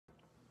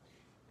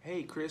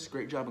Hey Chris,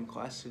 great job in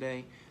class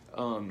today.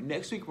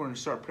 Next week we're going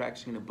to start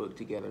practicing the book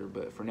together,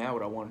 but for now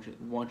what I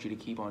want you to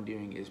keep on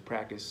doing is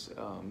practice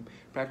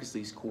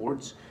these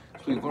chords.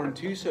 So we've learned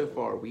two so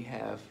far. We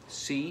have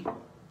C, which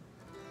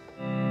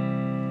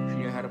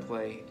you know how to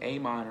play, A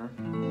minor.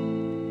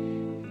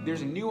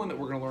 There's a new one that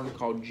we're going to learn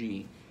called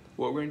G.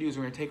 What we're going to do is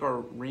we're going to take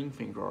our ring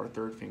finger, our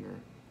third finger,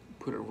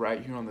 put it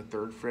right here on the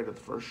third fret of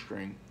the first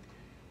string.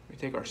 We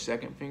take our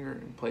second finger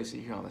and place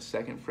it here on the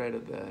second fret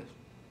of the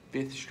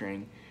fifth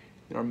string.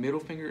 Then our middle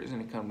finger is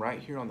going to come right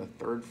here on the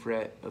third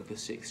fret of the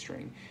sixth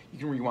string. You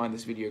can rewind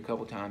this video a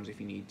couple times if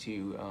you need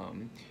to,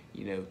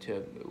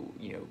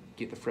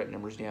 get the fret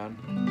numbers down.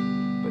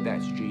 But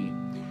that's G.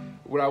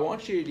 What I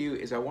want you to do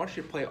is I want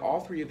you to play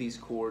all three of these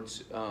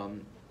chords,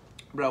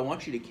 but I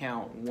want you to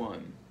count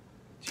 1,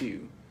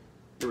 2,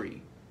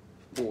 3,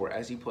 4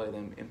 as you play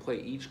them, and play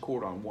each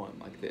chord on one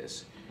like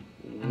this.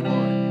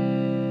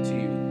 1,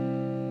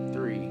 2,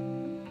 3,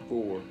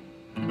 4.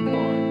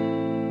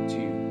 1,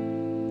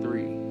 2,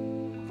 3,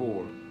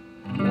 4.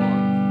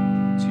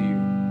 1,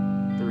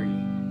 2,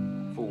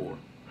 3, 4.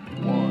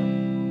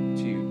 1,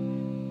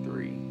 2,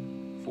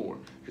 3, 4.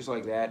 Just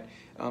like that.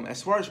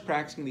 As far as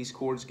practicing these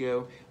chords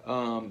go,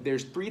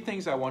 there's three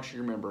things I want you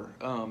to remember.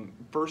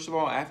 First of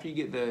all, after you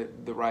get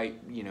the right,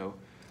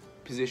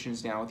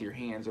 positions down with your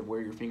hands of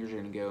where your fingers are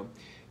going to go,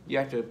 you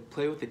have to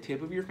play with the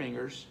tip of your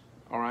fingers,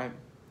 all right?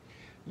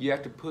 You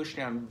have to push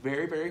down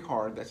very, very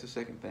hard. That's the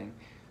second thing.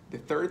 The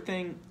third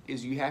thing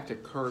is you have to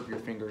curve your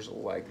fingers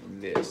like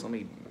this. Let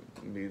me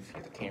move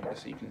the camera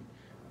so you can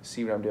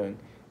see what I'm doing.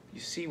 You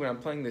see when I'm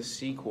playing this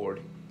C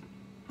chord,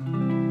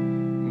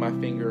 my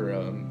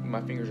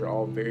fingers are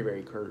all very,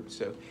 very curved.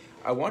 So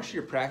I want you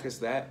to practice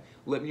that.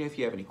 Let me know if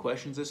you have any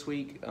questions this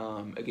week.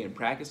 Again,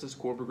 practice this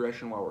chord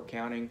progression while we're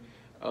counting.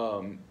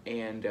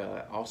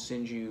 I'll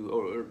send you,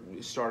 or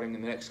starting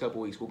in the next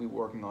couple weeks, we'll be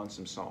working on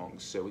some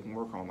songs. So we can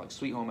work on like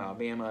Sweet Home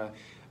Alabama.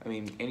 I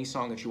mean, any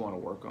song that you want to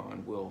work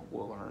on, we'll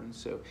learn.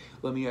 So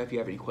let me know if you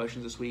have any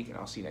questions this week, and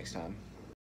I'll see you next time.